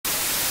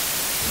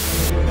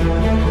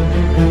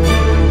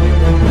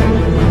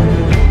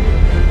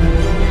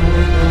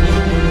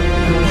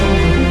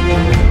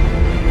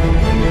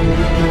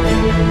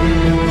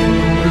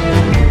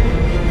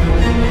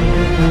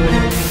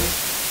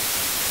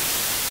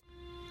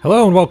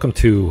Hello and welcome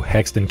to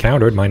Hexed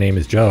Encountered. My name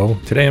is Joe.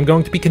 Today I'm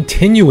going to be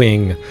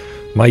continuing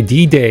my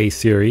D-Day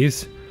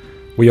series.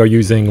 We are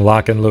using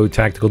Lock and Load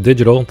Tactical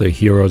Digital, the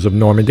Heroes of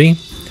Normandy.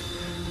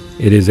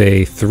 It is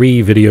a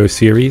 3-video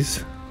series,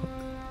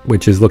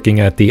 which is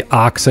looking at the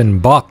Ox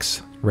and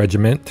Bucks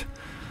regiment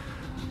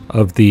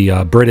of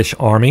the British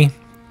Army.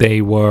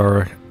 They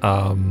were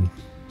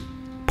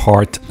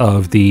part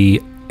of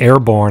the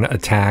airborne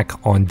attack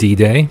on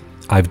D-Day.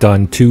 I've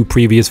done 2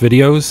 previous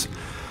videos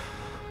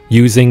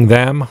using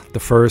them.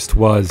 The first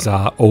was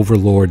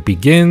Overlord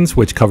Begins,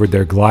 which covered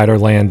their glider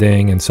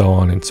landing and so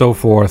on and so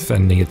forth,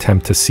 and the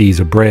attempt to seize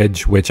a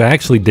bridge, which I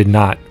actually did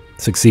not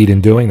succeed in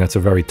doing. That's a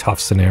very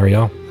tough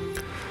scenario.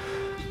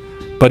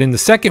 But in the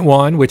second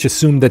one, which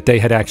assumed that they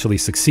had actually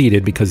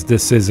succeeded, because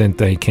this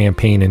isn't a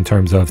campaign in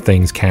terms of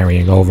things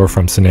carrying over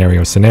from scenario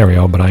to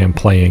scenario, but I am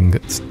playing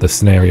the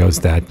scenarios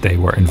that they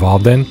were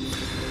involved in.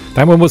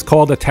 That one was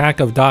called Attack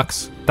of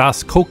Das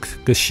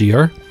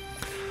Kokgeschirr,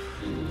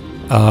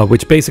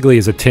 which basically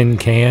is a tin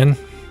can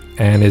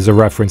and is a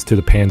reference to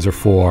the Panzer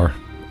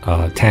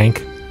IV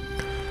tank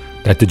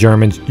that the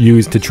Germans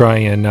used to try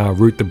and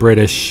rout the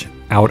British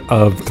out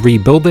of 3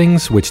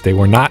 buildings, which they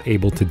were not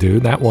able to do.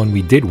 That one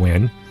we did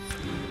win.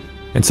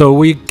 And so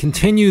we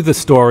continue the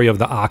story of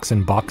the Ox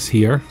and Bucks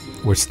here.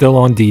 We're still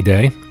on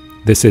D-Day.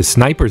 This is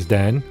Sniper's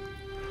Den,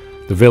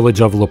 the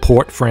village of La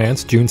Porte,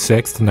 France, June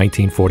 6th,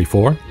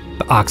 1944.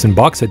 The Ox and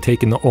Bucks had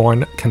taken the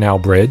Orne Canal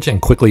Bridge and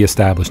quickly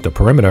established a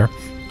perimeter.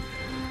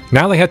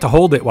 Now they had to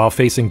hold it while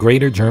facing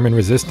greater German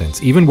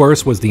resistance. Even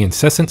worse was the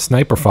incessant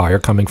sniper fire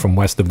coming from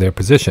west of their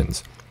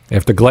positions.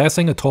 After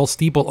glassing a tall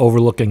steeple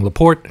overlooking La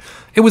Porte,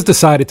 it was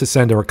decided to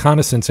send a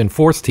reconnaissance and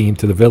force team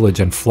to the village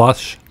and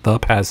flush the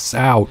pests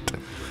out.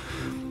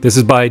 This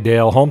is by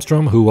Dale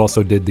Holmstrom, who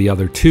also did the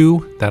other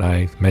 2 that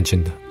I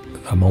mentioned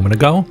a moment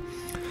ago.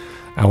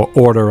 Our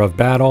order of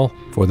battle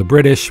for the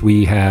British,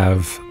 we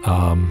have...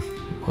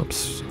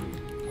 whoops,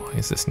 why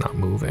is this not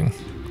moving?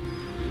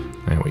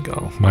 There we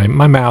go. My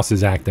mouse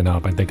is acting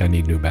up. I think I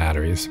need new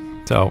batteries.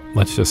 So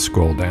let's just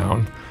scroll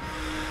down.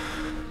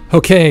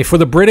 Okay, for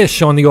the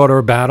British on the order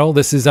of battle,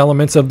 this is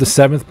elements of the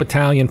 7th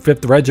Battalion,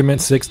 5th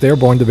Regiment, 6th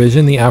Airborne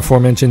Division, the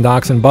aforementioned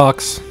Ox and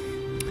Bucks.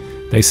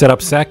 They set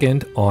up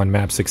second on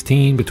map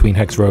 16 between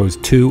hex rows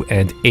 2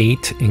 and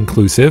 8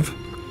 inclusive.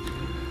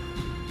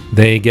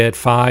 They get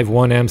 5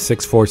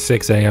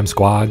 1M646 AM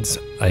squads,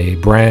 a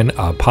Bren,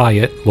 a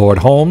Pyatt, Lord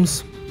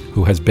Holmes,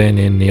 who has been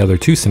in the other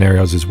 2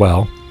 scenarios as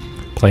well,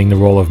 playing the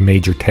role of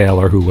Major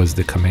Taylor, who was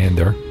the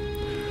commander.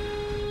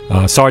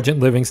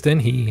 Sergeant Livingston,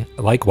 he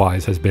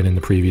likewise has been in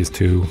the previous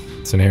 2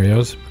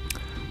 scenarios.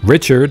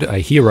 Richard, a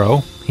hero,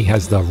 he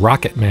has the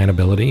Rocket Man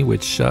ability,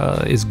 which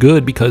is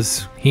good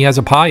because he has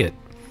a Pyatt.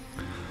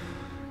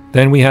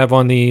 Then we have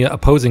on the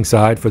opposing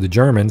side for the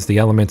Germans, the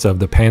elements of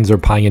the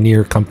Panzer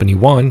Pioneer Company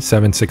 1,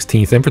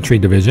 716th Infantry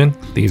Division.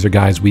 These are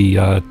guys we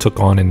took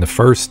on in the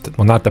first,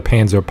 well, not the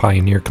Panzer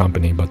Pioneer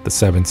Company, but the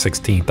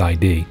 716th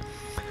ID.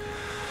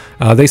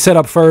 They set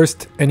up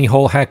first any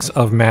whole hex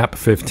of map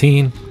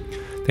 15.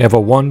 They have a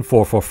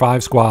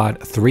 1445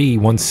 squad, 3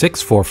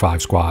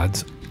 1645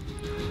 squads,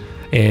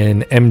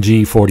 an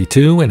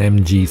MG42 and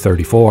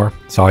MG34.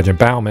 Sergeant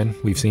Bauman,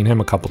 we've seen him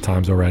a couple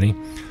times already.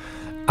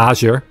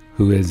 Azure,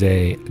 who is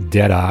a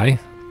Deadeye,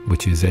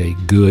 which is a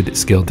good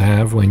skill to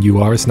have when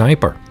you are a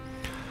sniper.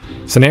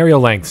 Scenario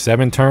length,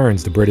 7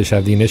 turns. The British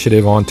have the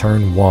initiative on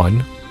turn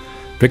 1.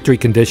 Victory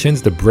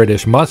conditions, the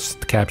British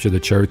must capture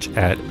the church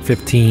at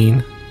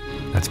 15.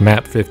 That's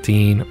map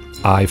 15,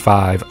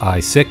 I-5,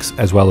 I-6,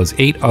 as well as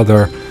 8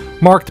 other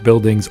marked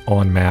buildings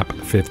on map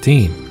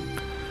 15.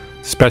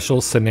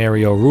 Special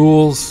scenario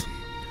rules.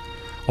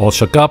 All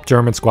shook up,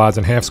 German squads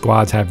and half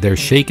squads have their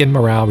shaken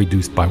morale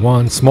reduced by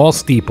 1. Small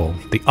steeple.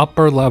 The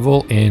upper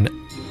level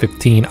in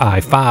 15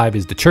 I-5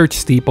 is the church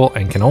steeple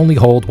and can only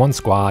hold 1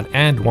 squad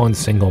and 1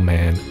 single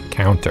man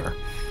counter.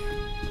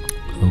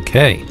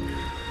 Okay.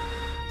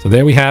 So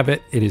there we have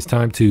it. It is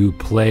time to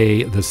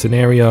play the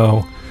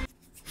scenario.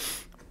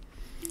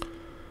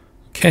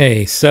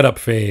 Okay, setup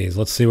phase.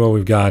 Let's see what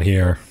we've got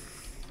here.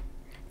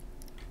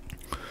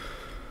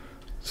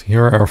 So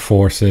here are our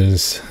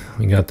forces.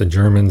 We got the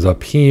Germans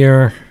up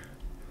here.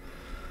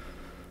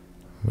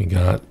 We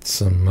got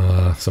some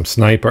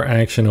sniper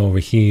action over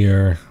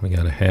here. We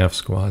got a half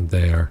squad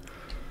there.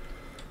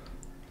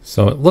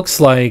 So it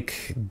looks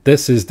like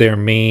this is their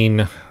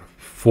main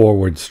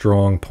forward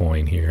strong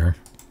point here.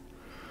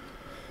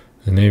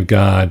 And they've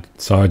got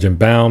Sergeant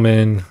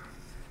Bauman,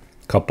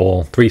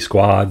 3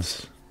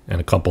 squads, and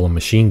a couple of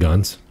machine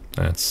guns.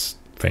 That's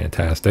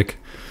fantastic.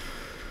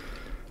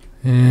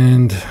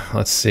 And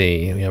let's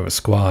see, we have a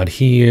squad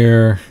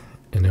here,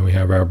 and then we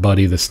have our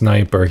buddy the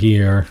sniper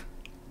here,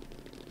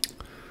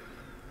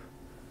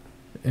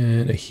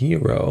 and a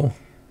hero,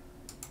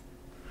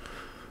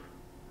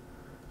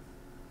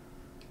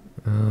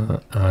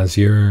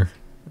 Azure.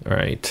 All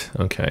right,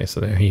 okay, so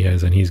there he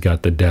is, and he's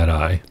got the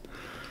Deadeye.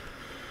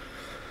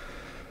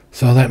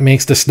 So that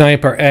makes the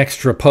sniper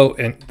extra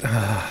potent.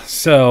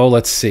 So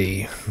let's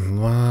see.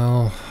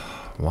 Well,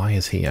 why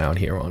is he out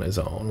here on his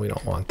own? We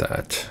don't want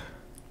that.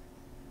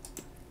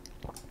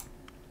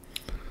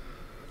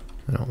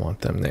 I don't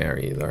want them there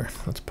either.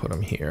 Let's put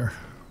them here.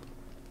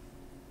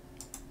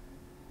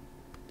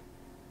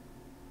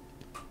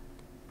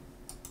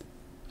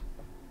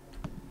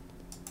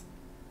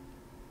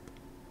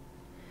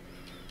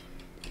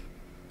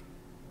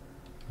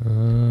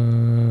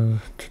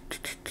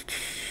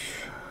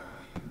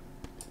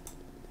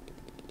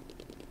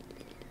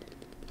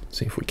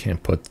 See if we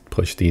can't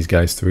push these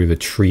guys through the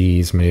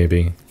trees,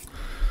 maybe.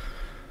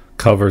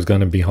 Cover is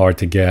going to be hard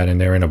to get,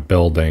 and they're in a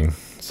building,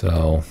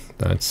 so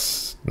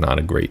that's not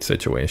a great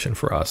situation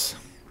for us.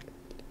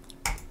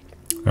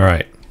 All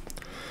right.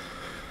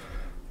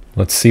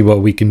 Let's see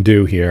what we can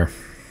do here.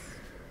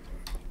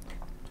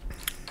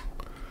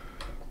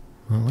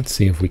 Well, let's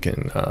see if we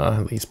can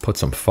at least put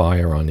some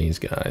fire on these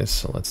guys.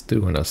 So let's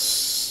do an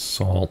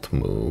assault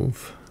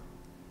move.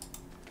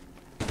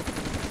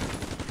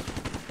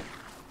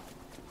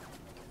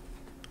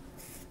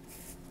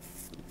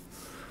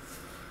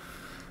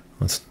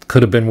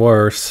 Could have been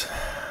worse.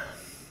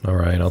 All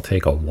right, I'll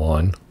take a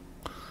 1.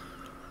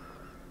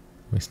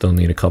 We still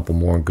need a couple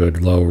more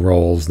good low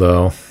rolls,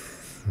 though.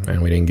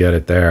 And we didn't get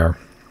it there.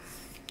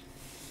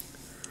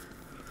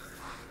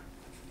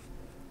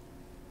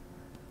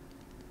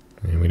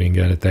 And we didn't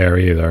get it there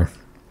either.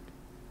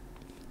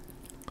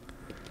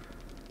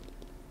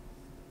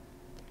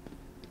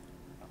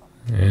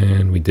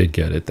 And we did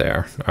get it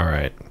there. All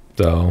right,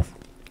 so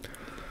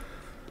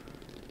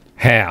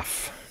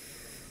half.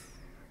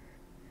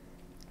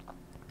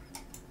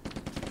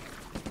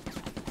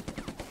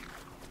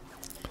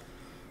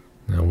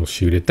 Now we'll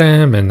shoot at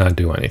them and not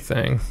do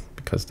anything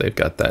because they've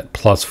got that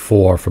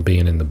 +4 for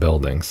being in the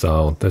building.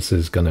 So this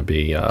is going to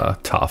be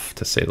tough,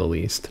 to say the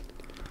least.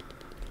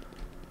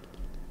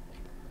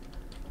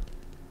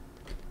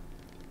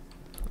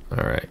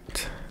 All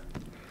right.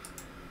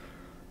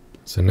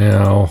 So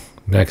now,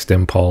 next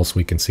impulse,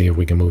 we can see if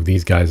we can move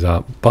these guys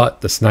up.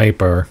 But the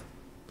sniper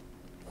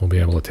will be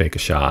able to take a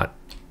shot.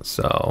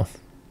 So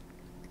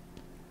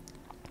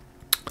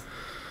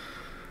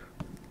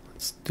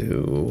let's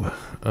do...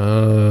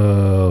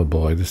 Oh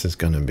boy, this is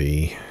going to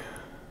be...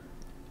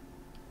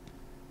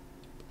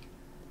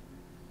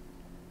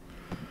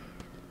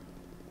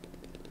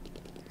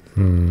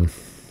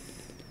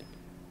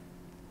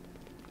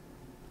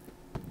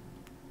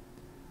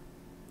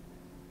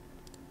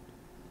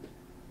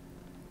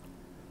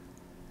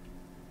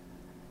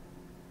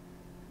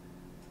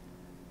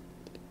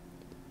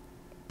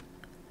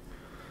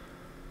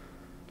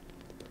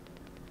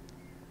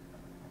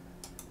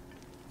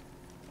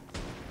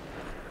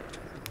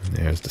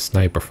 There's the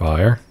sniper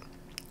fire.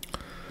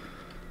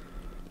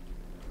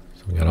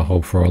 So we gotta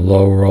hope for a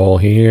low roll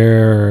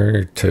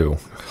here. 2. Oh,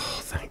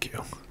 thank you.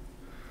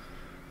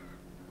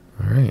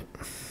 All right.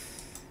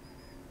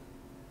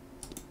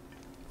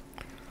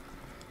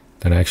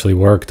 That actually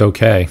worked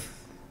okay.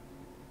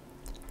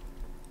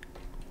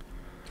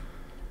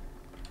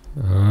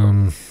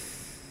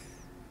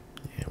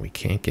 Yeah, we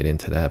can't get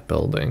into that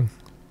building.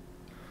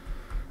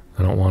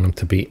 I don't want them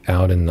to be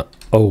out in the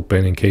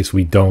open in case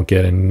we don't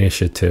get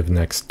initiative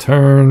next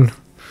turn.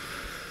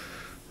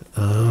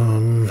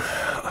 Man,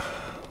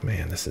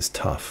 this is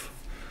tough.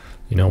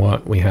 You know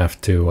what? We have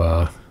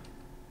to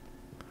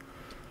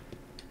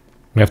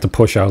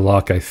push our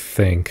luck, I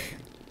think.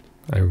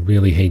 I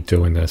really hate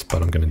doing this,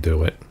 but I'm going to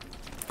do it.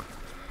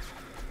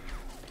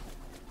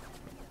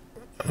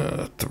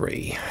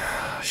 3.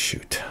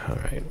 Shoot. All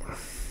right.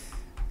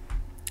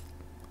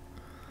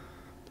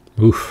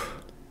 Oof.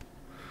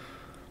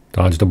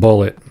 Dodged a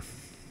bullet.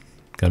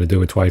 Got to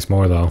do it twice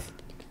more, though.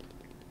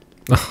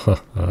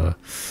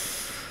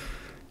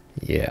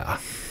 Yeah.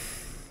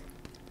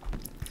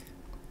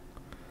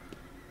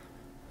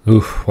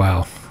 Oof,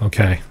 wow.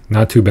 Okay.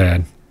 Not too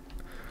bad.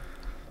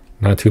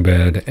 Not too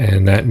bad.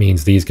 And that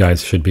means these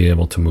guys should be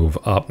able to move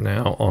up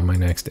now on my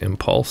next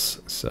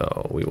impulse.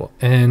 So we will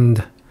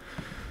end.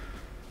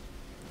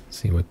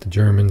 See what the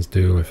Germans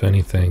do. If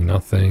anything,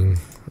 nothing.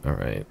 All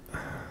right.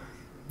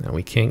 Now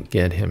we can't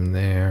get him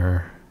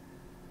there.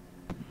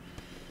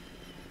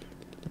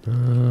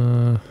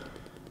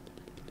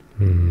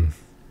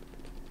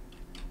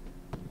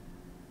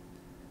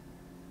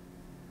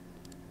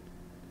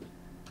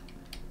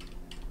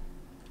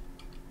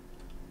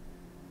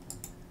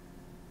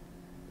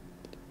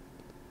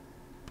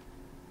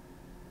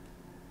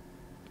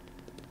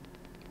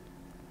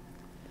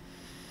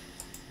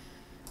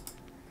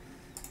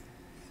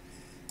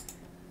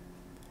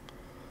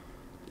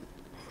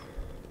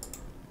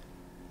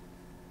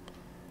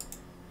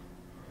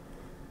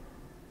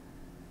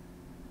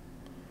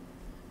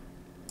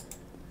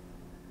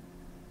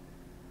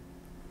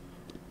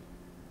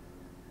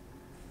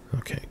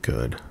 Okay,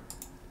 good.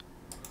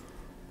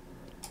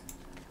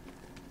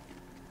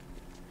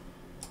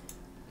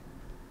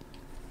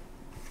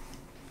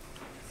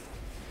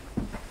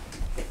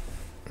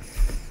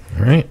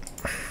 All right,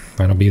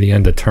 that'll be the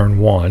end of turn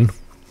 1.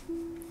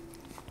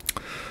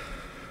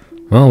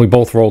 Well, we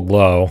both rolled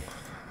low.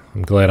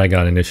 I'm glad I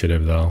got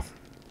initiative, though.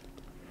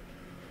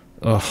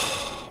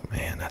 Oh,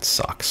 man, that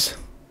sucks.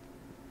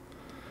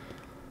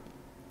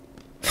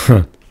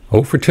 0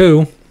 for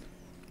 2.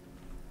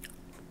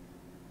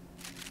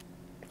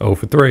 0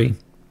 for 3.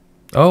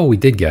 Oh, we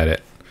did get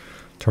it.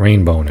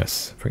 Terrain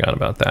bonus. Forgot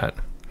about that.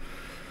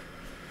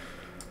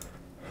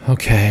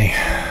 Okay.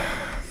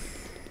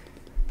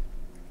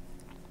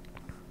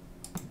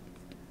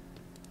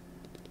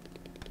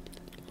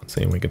 Let's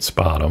see if we can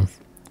spot them.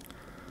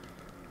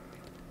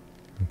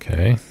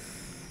 Okay.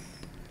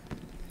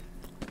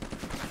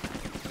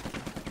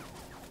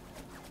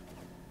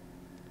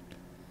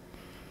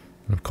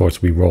 Of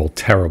course, we roll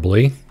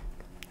terribly.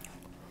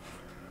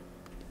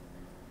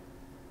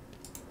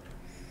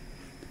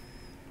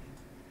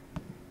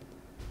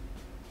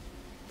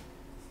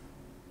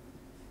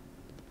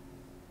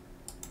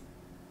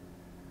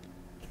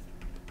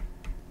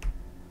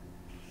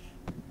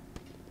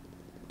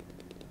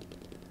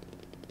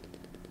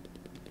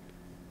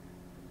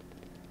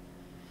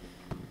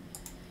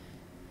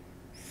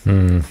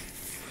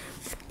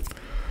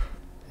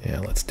 Yeah,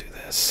 let's do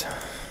this.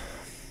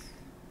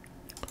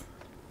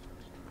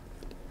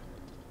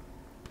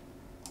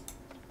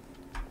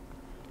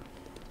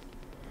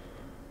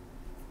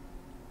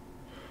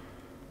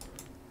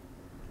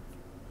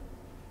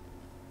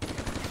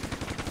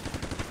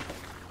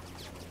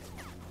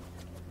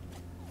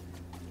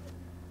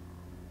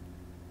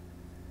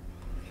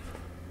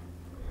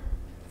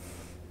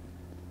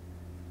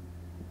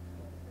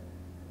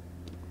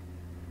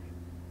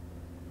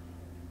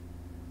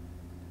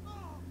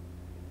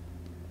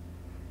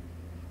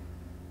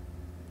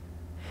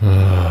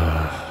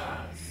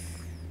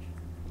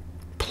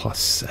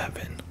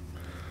 +7.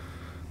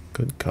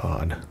 Good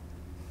God.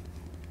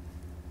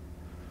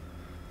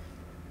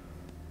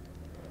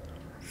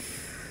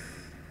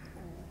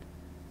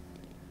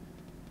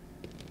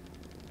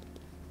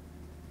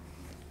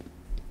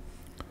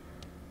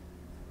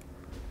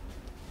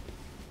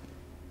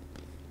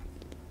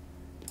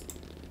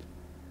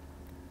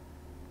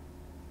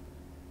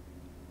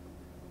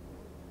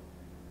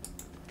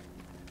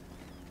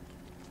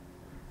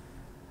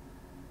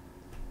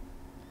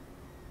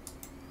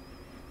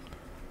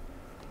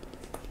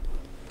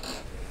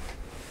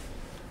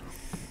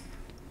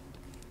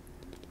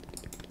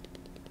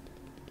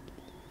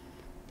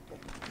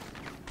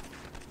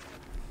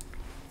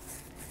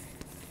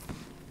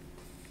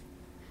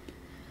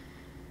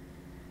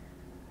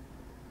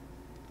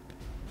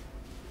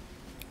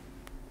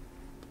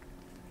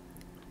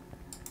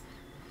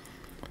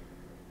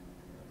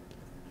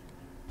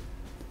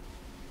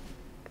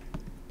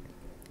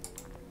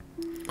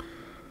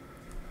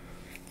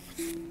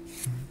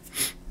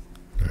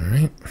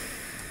 Alright.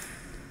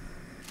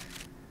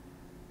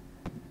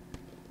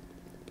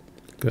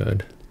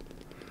 Good.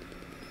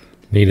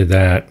 Needed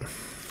that.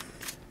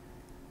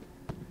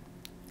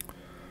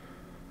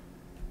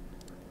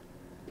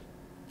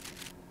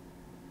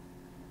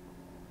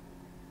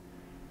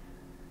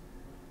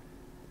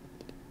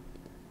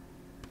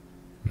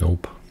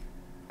 Nope.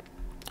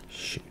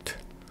 Shoot.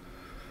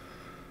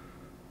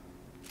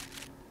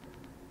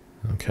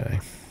 Okay.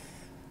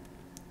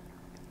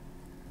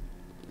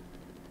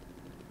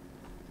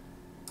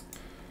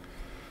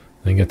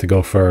 They get to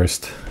go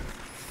first.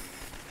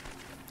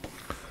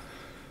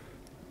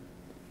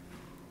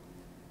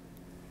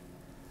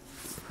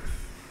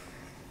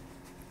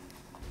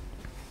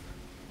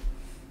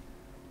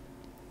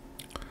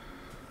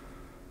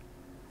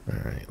 All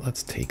right,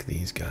 let's take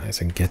these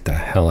guys and get the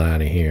hell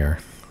out of here.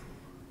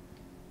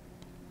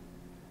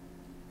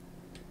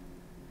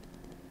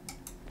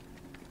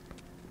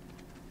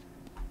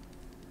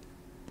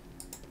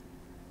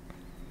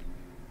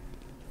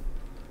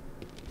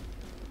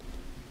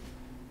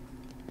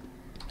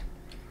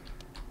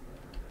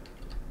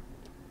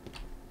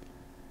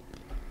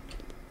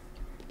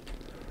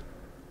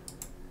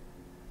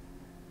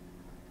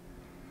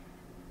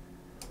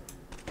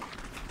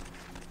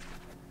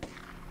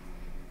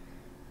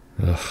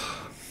 Ugh.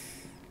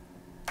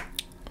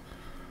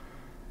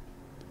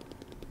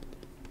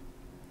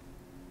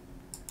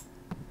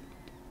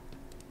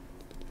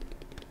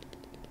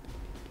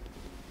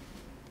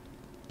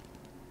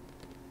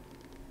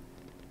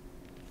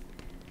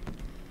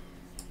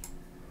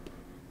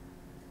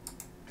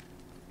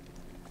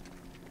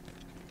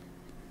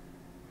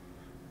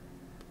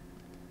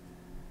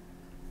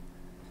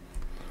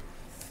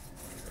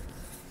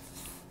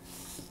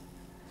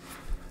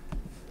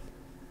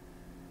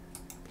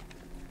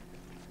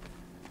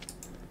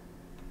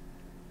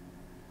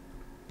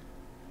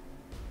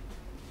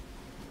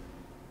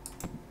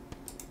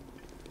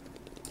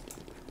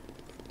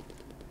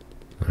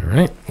 All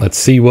right, let's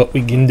see what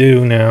we can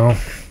do now.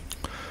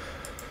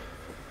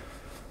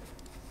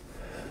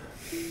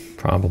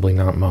 Probably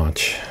not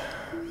much.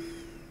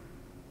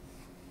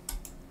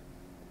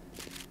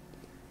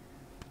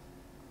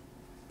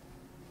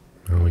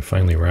 Well, we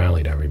finally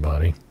rallied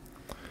everybody.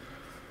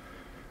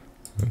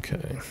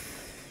 Okay.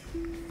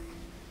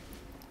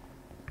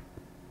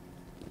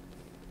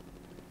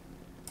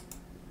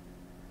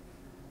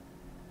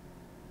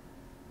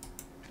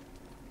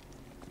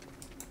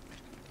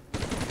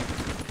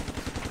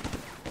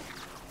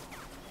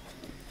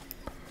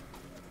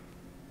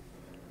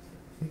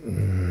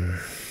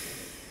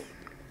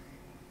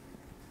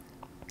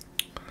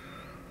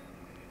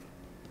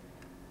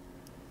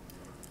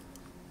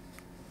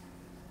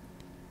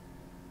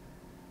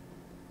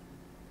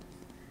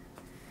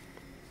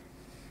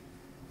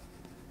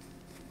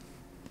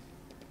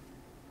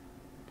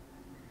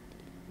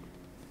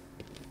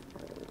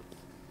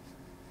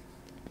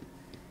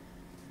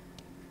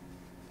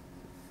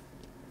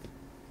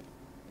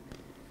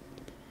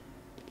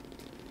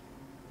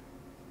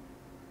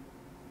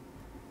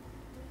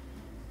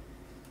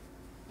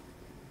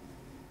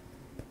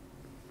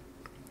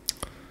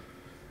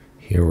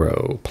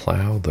 Hero,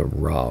 plow the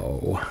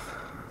row.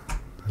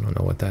 I don't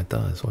know what that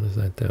does. What does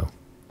that do?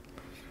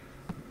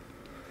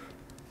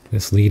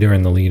 This leader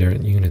and the leader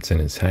units in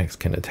his hex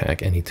can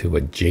attack any two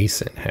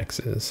adjacent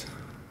hexes.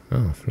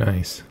 Oh,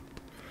 nice.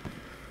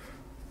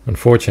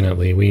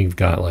 Unfortunately, we've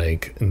got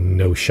like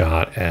no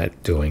shot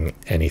at doing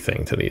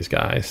anything to these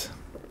guys.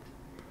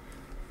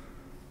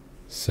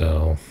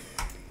 So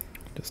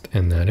just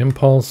end that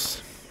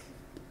impulse.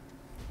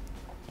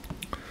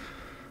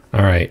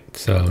 All right,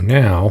 so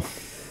now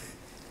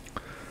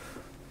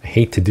I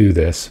hate to do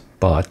this,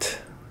 but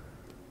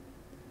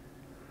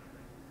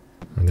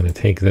I'm going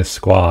to take this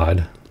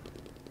squad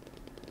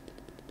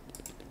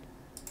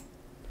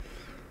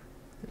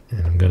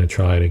and I'm going to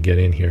try to get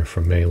in here for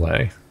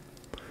melee.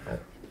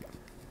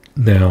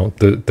 Now,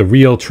 the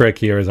real trick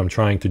here is I'm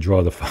trying to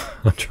draw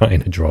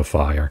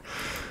fire.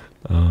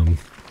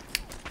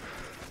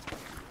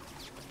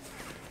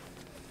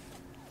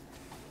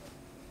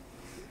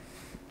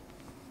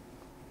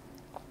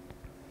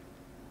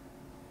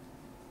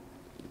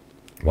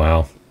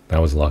 Wow,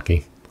 that was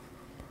lucky.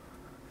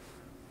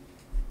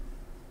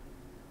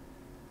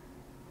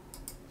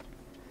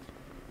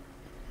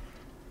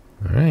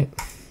 All right,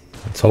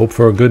 let's hope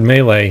for a good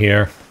melee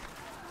here.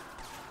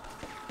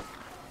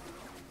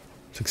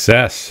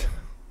 Success.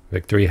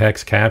 Victory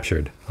hex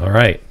captured. All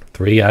right,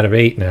 3 out of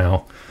 8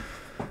 now.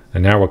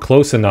 And now we're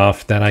close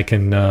enough that I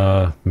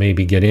can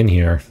maybe get in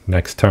here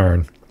next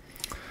turn.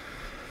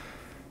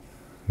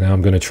 Now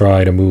I'm going to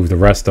try to move the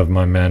rest of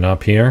my men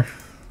up here.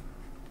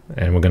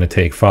 And we're going to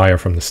take fire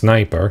from the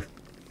sniper.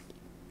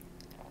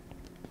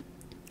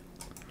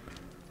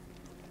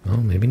 Oh,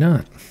 maybe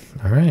not.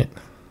 All right.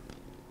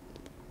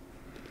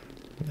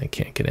 They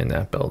can't get in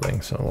that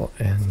building, so we'll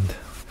end...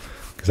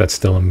 because that's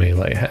still a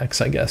melee hex,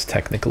 I guess,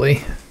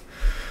 technically.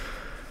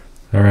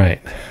 All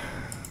right.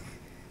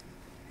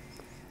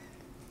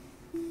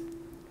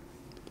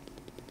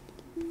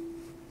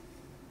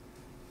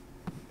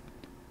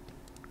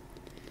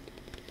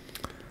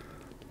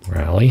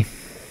 Rally.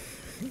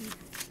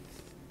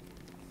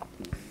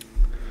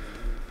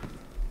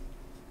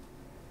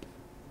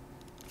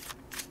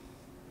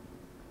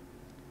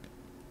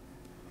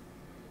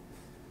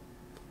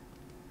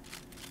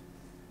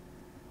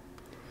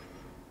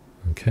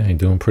 Okay,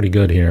 doing pretty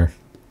good here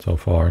so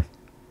far.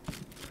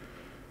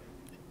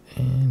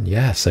 And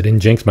yes, I didn't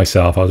jinx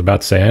myself. I was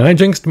about to say, and I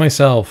jinxed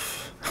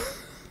myself.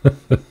 All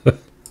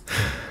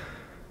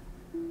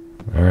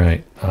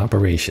right,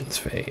 operations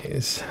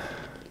phase.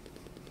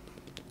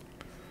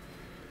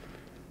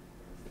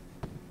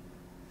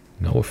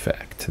 No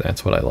effect.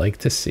 That's what I like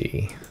to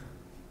see.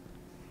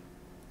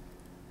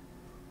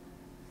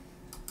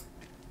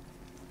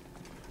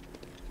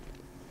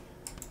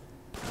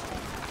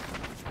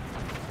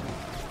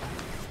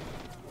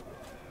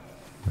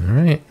 All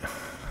right.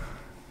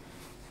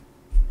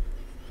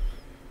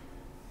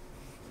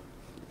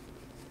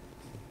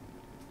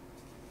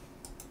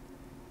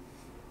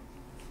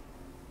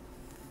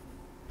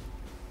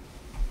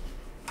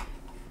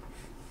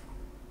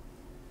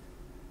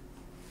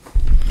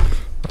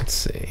 Let's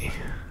see.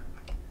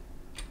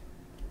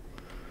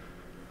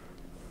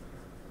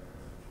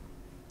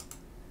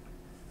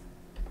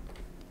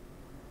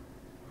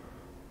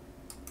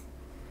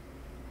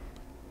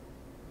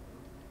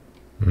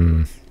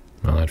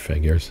 Well, that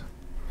figures.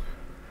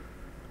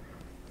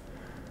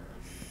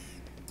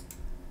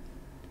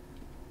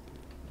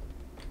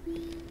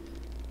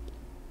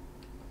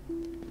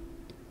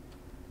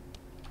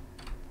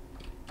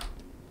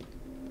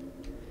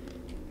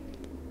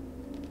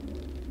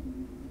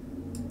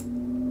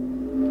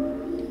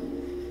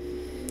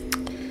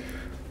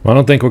 Well, I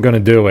don't think we're going to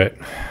do it.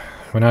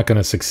 We're not going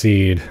to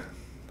succeed.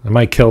 I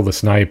might kill the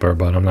sniper,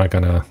 but I'm not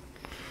going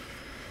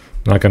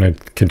to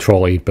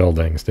control 8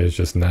 buildings. That's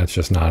just not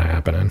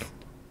happening.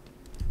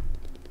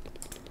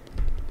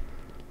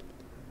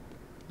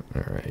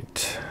 All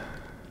right.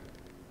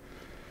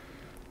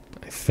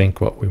 I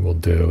think what we will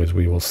do is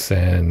we will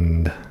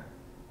send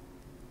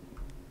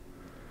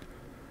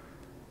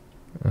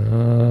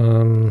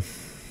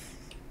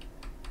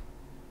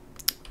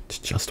it's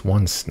just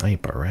 1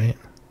 sniper, right?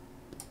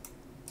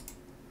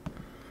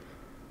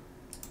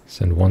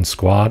 Send 1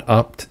 squad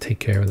up to take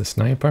care of the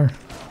sniper.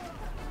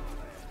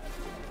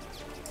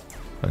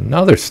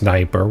 Another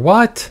sniper,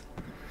 what?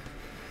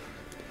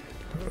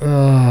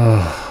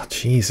 Oh,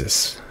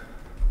 Jesus.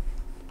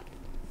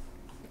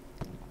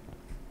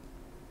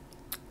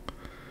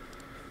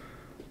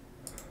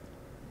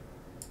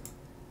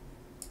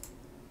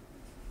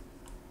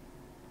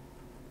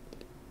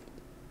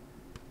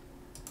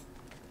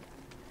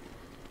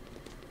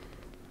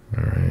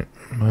 All right,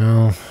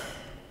 well...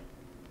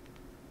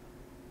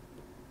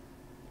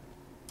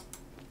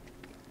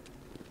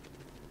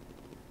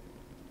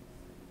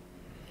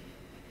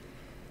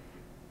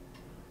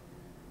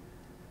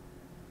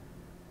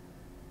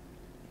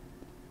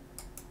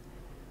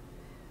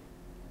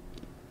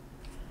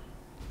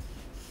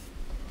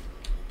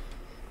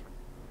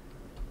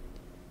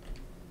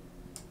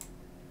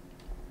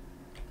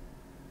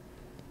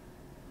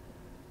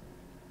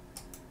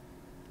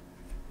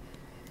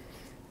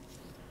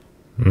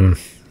 Oh.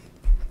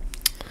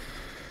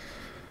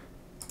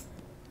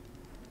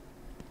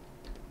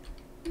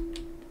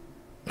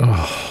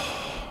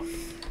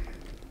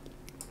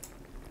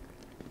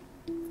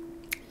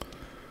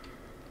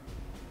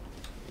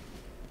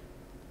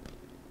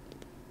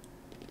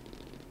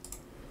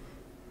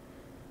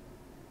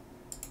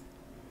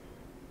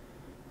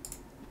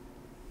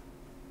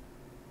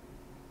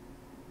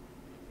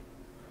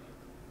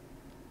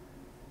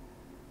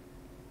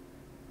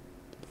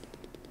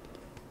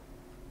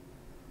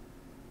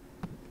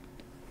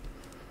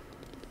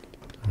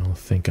 I don't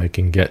think I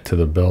can get to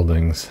the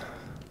buildings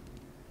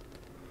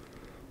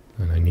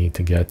that I need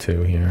to get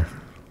to here.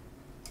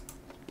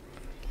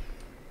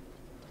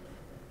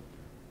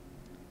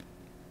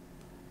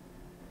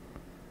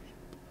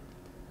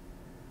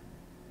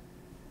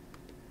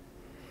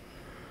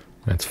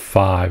 That's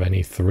 5. I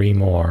need 3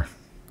 more,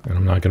 and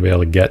I'm not going to be able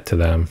to get to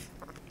them,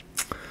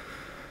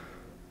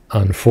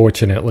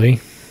 unfortunately.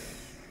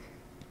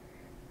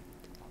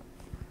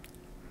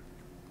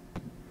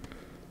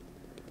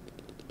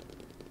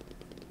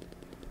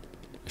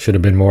 Should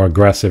have been more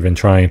aggressive in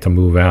trying to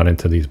move out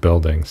into these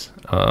buildings.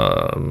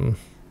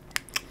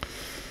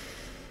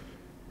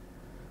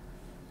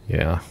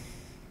 Yeah.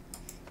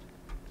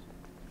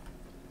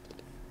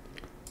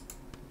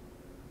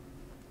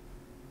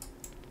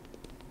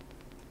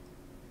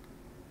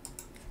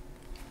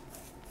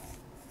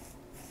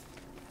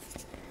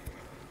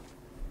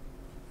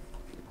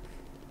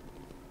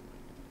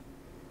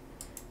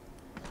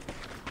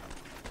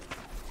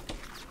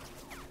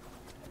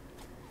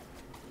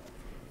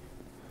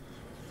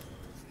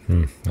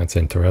 That's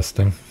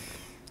interesting.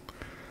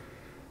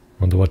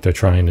 Wonder what they're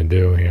trying to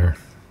do here.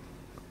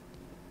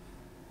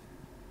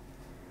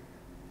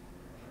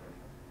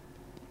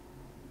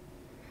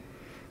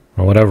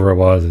 Well, whatever it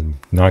was, it's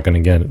not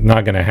going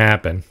to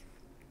happen.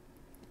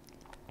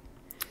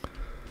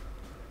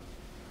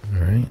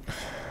 All right.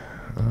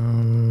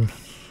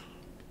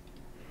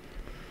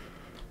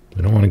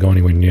 We don't want to go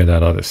anywhere near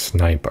that other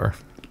sniper.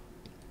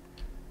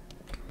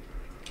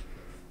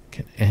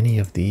 Can any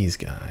of these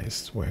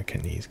guys, where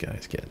can these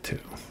guys get to?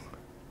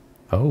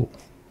 Oh.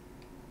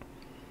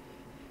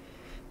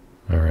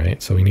 All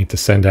right, so we need to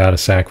send out a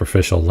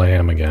sacrificial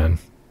lamb again.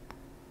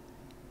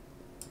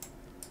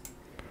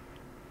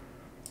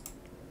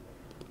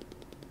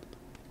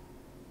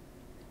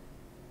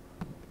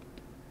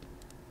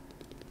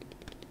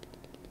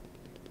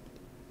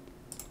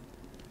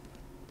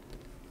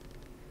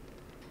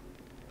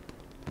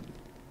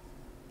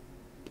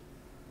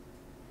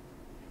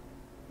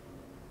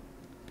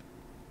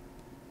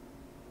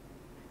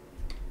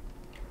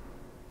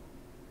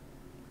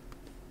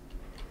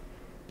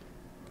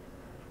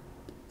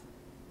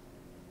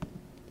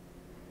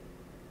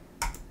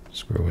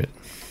 Screw it.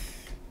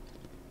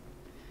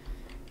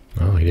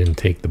 Oh, he didn't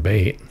take the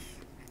bait.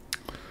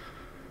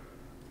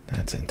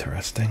 That's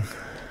interesting.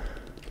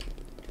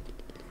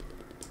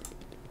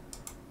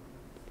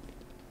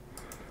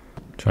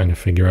 Trying to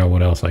figure out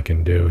what else I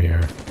can do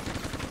here.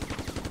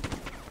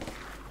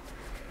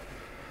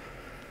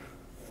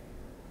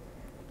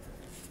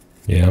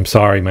 Yeah, I'm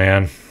sorry,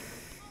 man.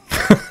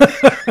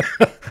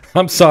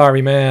 I'm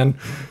sorry, man.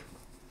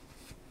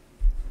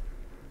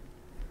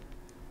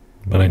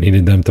 But I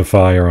needed them to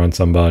fire on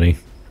somebody.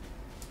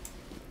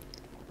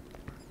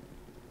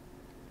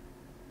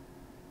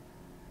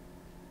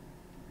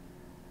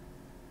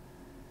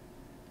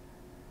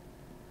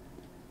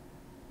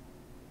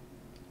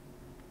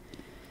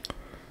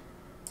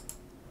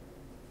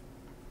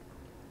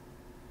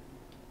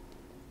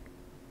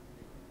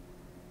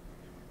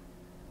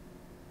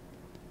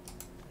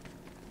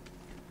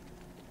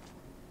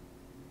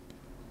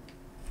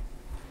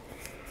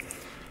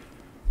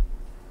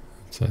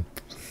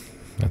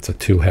 That's a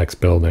 2 hex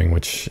building,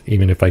 which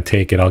even if I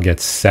take it, I'll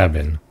get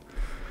 7.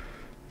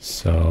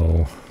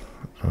 So,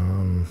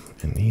 and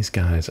these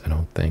guys, I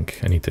don't think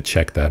I need to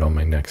check that on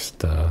my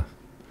next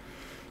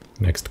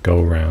next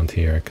go round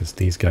here, because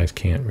these guys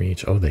can't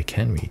reach. Oh, they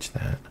can reach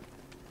that.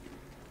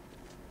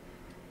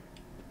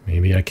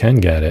 Maybe I can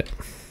get it.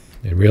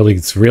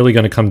 It's really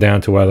going to come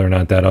down to whether or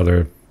not that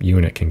other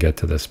unit can get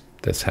to this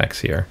hex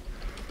here.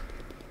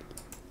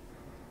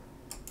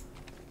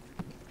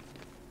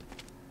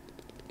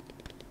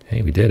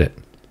 Hey, we did it.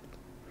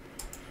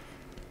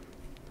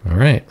 All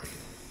right.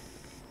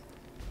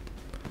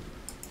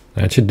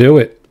 That should do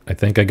it. I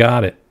think I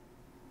got it.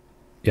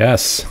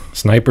 Yes.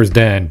 Sniper's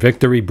Den.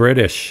 Victory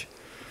British.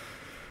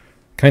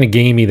 Kind of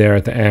gamey there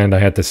at the end. I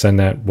had to send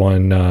that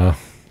one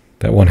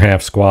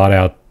half squad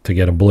out to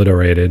get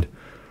obliterated.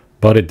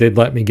 But it did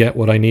let me get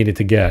what I needed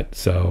to get.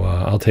 So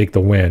I'll take the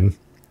win.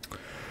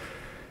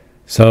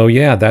 So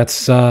yeah,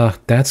 that's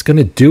going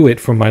to do it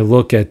for my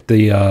look at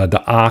the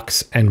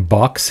Ox and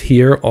Bucks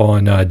here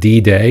on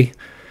D-Day.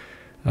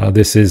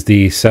 This is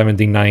the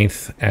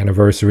 79th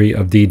anniversary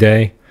of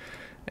D-Day,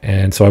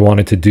 and so I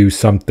wanted to do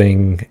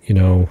something, you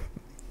know,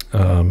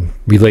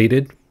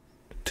 related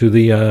to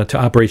the to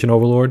Operation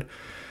Overlord.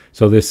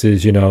 So this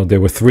is, you know,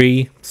 there were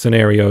 3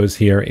 scenarios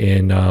here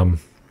in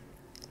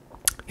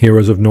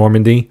Heroes of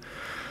Normandy.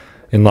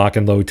 in Lock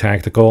and Load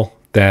Tactical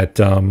that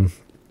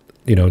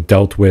you know,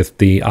 dealt with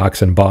the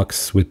ox and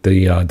bucks, with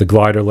the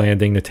glider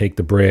landing to take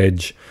the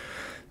bridge,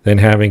 then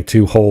having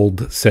to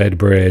hold said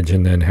bridge,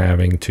 and then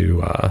having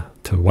to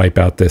wipe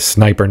out this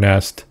sniper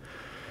nest.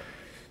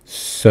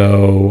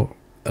 So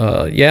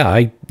yeah,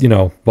 I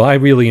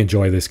really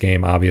enjoy this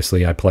game.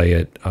 Obviously, I play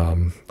it a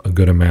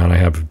good amount. I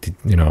have,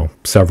 you know,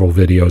 several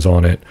videos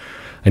on it.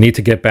 I need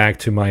to get back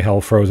to my Hell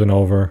Frozen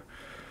Over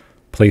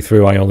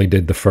playthrough. I only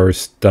did the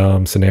first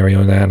scenario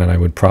in that, and I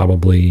would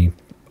probably...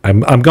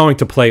 I'm going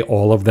to play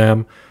all of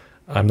them.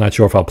 I'm not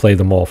sure if I'll play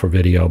them all for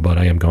video, but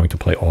I am going to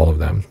play all of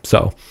them.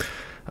 So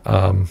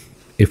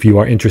if you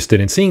are interested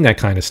in seeing that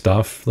kind of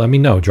stuff, let me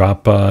know.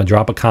 Drop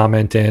a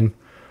comment in,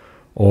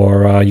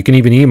 or you can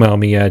even email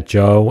me at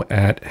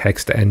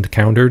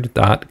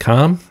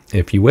joe@hexedandcountered.com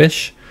if you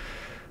wish.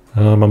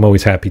 I'm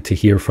always happy to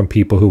hear from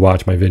people who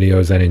watch my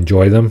videos and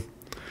enjoy them.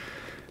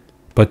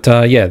 But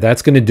yeah,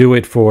 that's going to do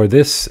it for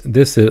this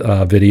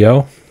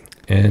video,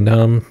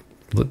 and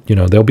you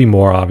know, there'll be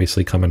more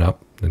obviously coming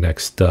up the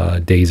next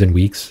days and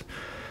weeks.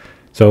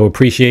 So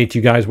appreciate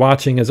you guys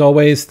watching as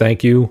always.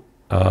 Thank you.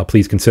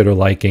 Please consider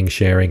liking,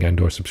 sharing, and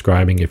or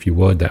subscribing if you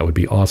would. That would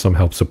be awesome.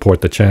 Help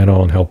support the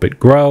channel and help it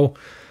grow.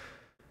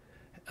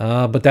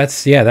 But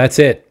that's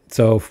it.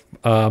 So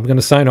I'm going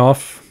to sign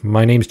off.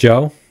 My name's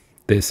Joe.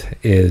 This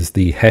is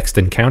the Hexed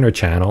Encounter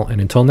channel,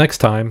 and until next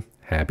time,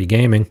 happy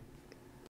gaming.